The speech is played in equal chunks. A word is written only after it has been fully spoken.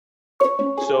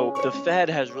So the Fed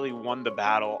has really won the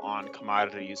battle on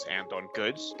commodities and on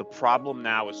goods. The problem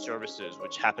now is services,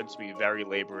 which happen to be very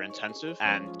labor intensive.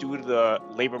 And due to the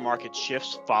labor market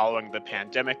shifts following the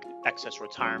pandemic, excess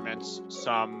retirements,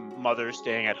 some mothers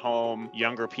staying at home,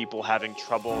 younger people having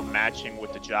trouble matching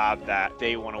with the job that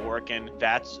they want to work in,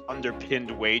 that's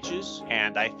underpinned wages.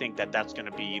 And I think that that's going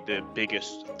to be the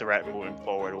biggest threat moving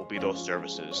forward will be those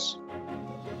services.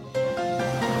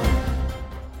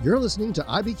 You're listening to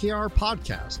IBKR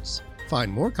Podcasts.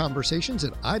 Find more conversations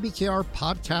at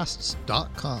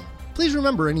ibkrpodcasts.com. Please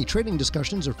remember, any trading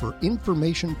discussions are for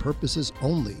information purposes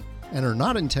only and are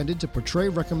not intended to portray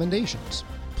recommendations.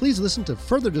 Please listen to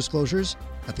further disclosures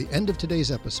at the end of today's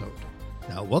episode.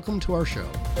 Now, welcome to our show.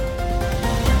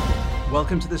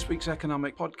 Welcome to this week's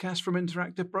economic podcast from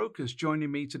Interactive Brokers.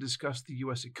 Joining me to discuss the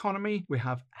U.S. economy, we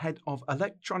have Head of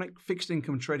Electronic Fixed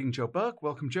Income Trading, Joe Burke.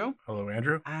 Welcome, Joe. Hello,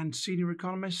 Andrew. And Senior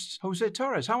Economist, Jose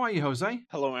Torres. How are you, Jose?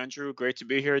 Hello, Andrew. Great to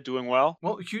be here. Doing well.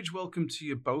 Well, a huge welcome to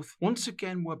you both. Once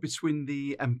again, we're between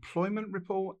the employment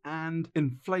report and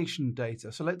inflation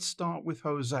data. So let's start with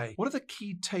Jose. What are the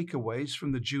key takeaways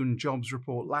from the June jobs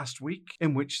report last week,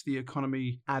 in which the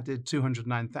economy added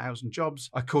 209,000 jobs,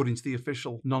 according to the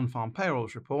official non-farm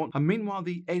payrolls report? And meanwhile,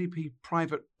 the ADP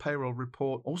private payroll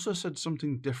report also said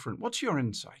something different. What's your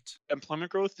insight?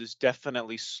 Employment growth is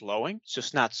definitely slowing. It's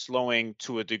just not slowing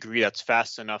to a degree that's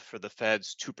fast enough for the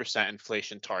Fed's 2%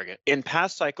 inflation target. In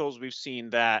past cycles, we've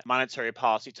seen that monetary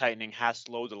policy tightening has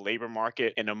slowed the labor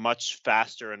market in a much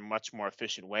faster and much more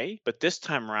efficient way. But this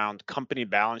time around, company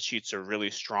balance sheets are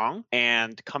really strong,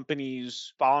 and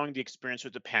companies, following the experience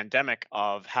with the pandemic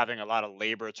of having a lot of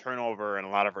labor turnover and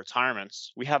a lot of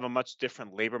retirements, we have a much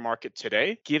different labor market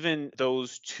today. Given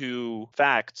those two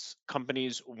facts,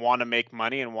 companies want to make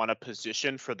money and want to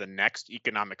position for the next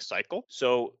economic cycle.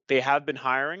 So they have been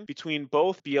hiring. Between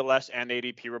both BLS and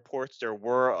ADP reports, there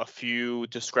were a few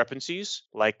discrepancies,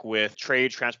 like with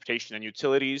trade, transportation, and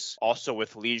utilities, also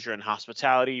with leisure and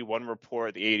hospitality. One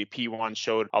report, the ADP one,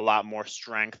 showed a lot more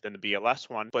strength than the BLS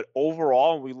one. But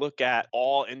overall, we look at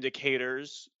all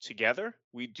indicators together,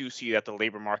 we do see that the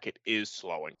labor market is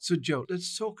slowing. So, Joe,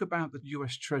 let's talk about the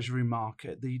U.S. Treasury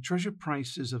market. The Treasury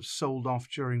prices have sold off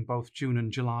during both June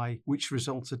and July, which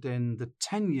resulted in the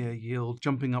 10-year yield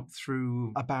jumping up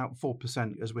through about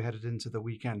 4% as we headed into the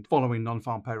weekend following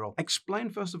non-farm payroll. Explain,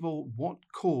 first of all, what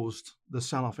caused the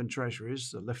sell-off in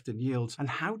Treasuries, the lift in yields, and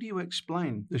how do you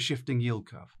explain the shifting yield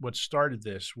curve? What started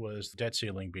this was the debt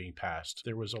ceiling being passed.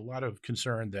 There was a lot of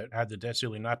concern that had the debt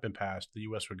ceiling not been passed, the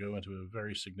U.S. would go into a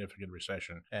very significant recession.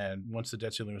 And once the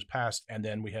debt ceiling was passed, and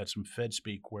then we had some Fed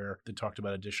speak where they talked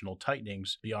about additional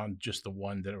tightenings beyond just the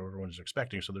one that everyone was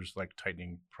expecting. So there's like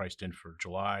tightening priced in for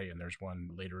July, and there's one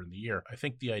later in the year. I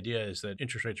think the idea is that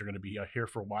interest rates are going to be here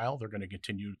for a while. They're going to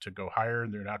continue to go higher,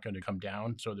 and they're not going to come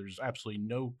down. So there's absolutely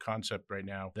no concept right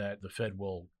now that the Fed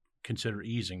will consider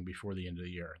easing before the end of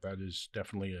the year. That is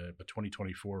definitely a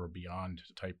 2024 or beyond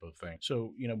type of thing.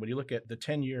 So, when you look at the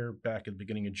 10-year back at the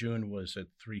beginning of June was at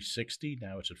 360.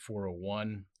 Now it's at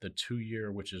 401. The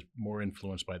 2-year, which is more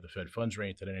influenced by the Fed funds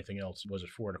rate than anything else, was at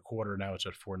 4.25. Now it's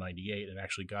at 498 and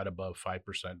actually got above 5%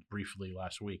 briefly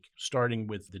last week, starting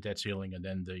with the debt ceiling and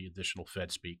then the additional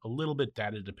Fed speak. A little bit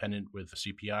data dependent with the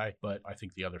CPI, but I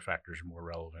think the other factors are more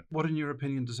relevant. What, in your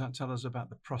opinion, does that tell us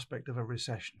about the prospect of a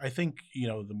recession? I think,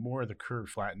 the more the curve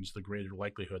flattens, the greater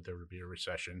likelihood there would be a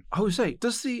recession. Jose,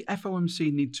 does the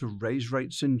FOMC need to raise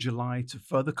rates in July to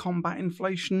further combat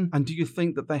inflation? And do you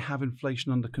think that they have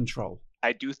inflation under control?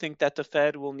 I do think that the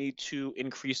Fed will need to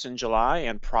increase in July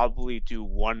and probably do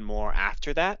one more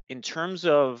after that. In terms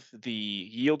of the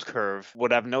yield curve,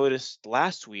 what I've noticed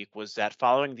last week was that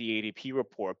following the ADP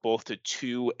report, both the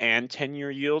 2 and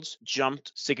 10-year yields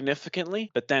jumped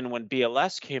significantly. But then when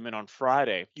BLS came in on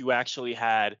Friday, you actually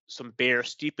had some bear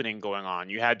steepening going on.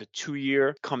 You had the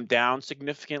 2-year come down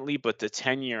significantly, but the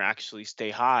 10-year actually stay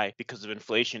high because of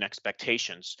inflation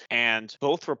expectations. And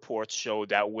both reports showed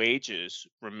that wages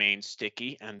remain sticky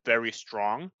and very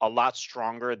strong, a lot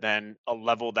stronger than a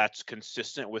level that's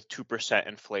consistent with 2%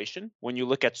 inflation. When you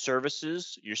look at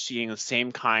services, you're seeing the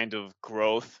same kind of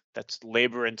growth that's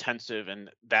labor intensive, and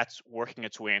that's working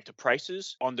its way into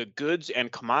prices. On the goods and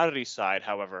commodity side,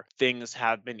 however, things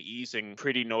have been easing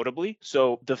pretty notably.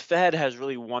 So the Fed has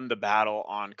really won the battle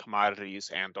on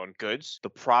commodities and on goods. The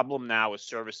problem now is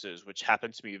services, which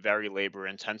happen to be very labor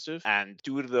intensive. And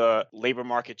due to the labor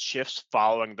market shifts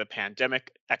following the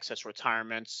pandemic, excess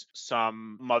retirements,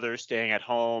 some mothers staying at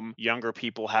home, younger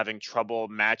people having trouble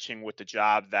matching with the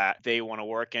job that they want to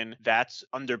work in, that's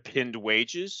underpinned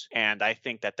wages. And I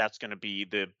think that that's going to be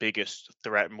the biggest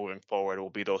threat moving forward,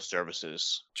 will be those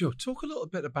services. Joe, talk a little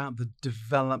bit about the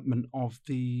development of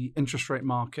the interest rate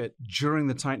market during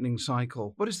the tightening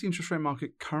cycle. What is the interest rate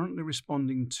market currently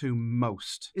responding to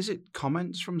most? Is it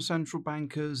comments from central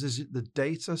bankers? Is it the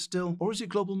data still? Or is it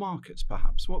global markets,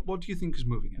 perhaps? What do you think is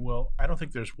moving it? Well, I don't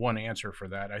think there's one answer for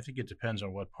that. I think it depends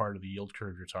on what part of the yield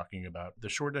curve you're talking about. The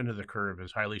short end of the curve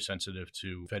is highly sensitive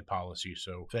to Fed policy.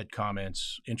 So Fed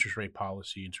comments, interest rate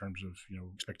policy in terms of,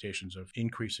 expectations of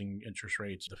increasing interest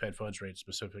rates, the Fed funds rate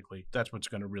specifically. That's what's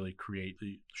going to really create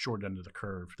the short end of the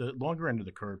curve. The longer end of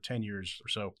the curve, 10 years or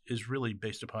so, is really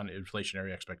based upon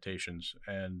inflationary expectations.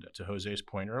 And to Jose's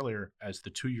point earlier, as the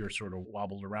 2-year sort of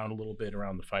wobbled around a little bit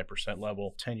around the 5%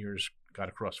 level, 10 years got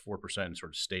across 4% and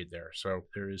sort of stayed there. So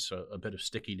there is a bit of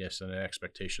stickiness and an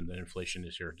expectation that inflation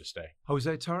is here to stay.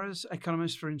 Jose Torres,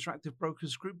 economist for Interactive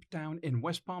Brokers Group down in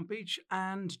West Palm Beach,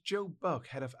 and Joe Buck,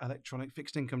 head of electronic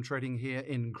fixed income trading here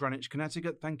in Greenwich,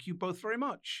 Connecticut. Thank you both very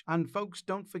much. And folks,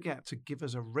 don't forget to give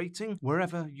us a rating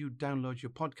wherever you download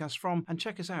your podcast from, and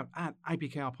check us out at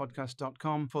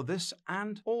ibkrpodcast.com for this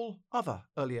and all other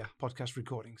earlier podcast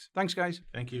recordings. Thanks, guys.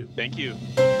 Thank you. Thank you.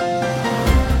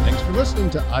 Thanks for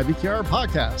listening to IBKR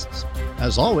Podcasts.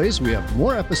 As always, we have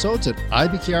more episodes at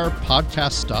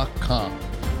ibkrpodcasts.com.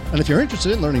 And if you're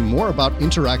interested in learning more about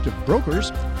Interactive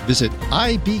Brokers, visit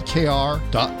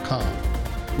ibkr.com.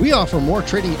 We offer more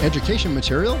trading education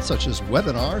material, such as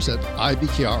webinars at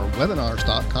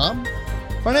ibkrwebinars.com,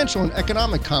 financial and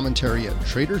economic commentary at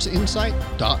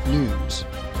tradersinsight.news,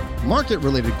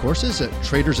 market-related courses at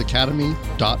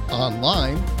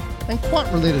tradersacademy.online, and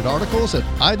quant-related articles at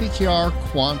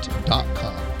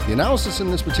ibkrquant.com. The analysis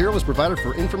in this material is provided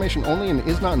for information only and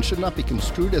is not and should not be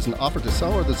construed as an offer to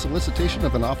sell or the solicitation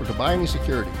of an offer to buy any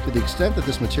security. To the extent that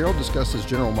this material discusses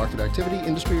general market activity,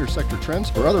 industry or sector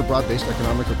trends, or other broad-based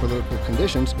economic or political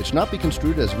conditions, it should not be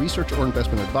construed as research or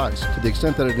investment advice. To the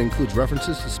extent that it includes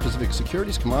references to specific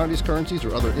securities, commodities, currencies,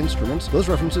 or other instruments, those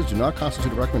references do not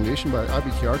constitute a recommendation by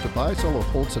IBKR to buy, sell, or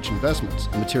hold such investments.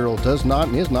 The material does not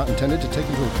and is not intended to take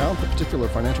into account the particular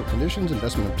financial conditions,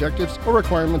 investment objectives, or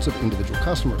requirements of individual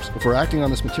customers. Before acting on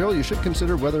this material, you should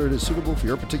consider whether it is suitable for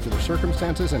your particular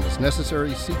circumstances and, if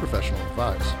necessary, seek professional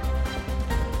advice.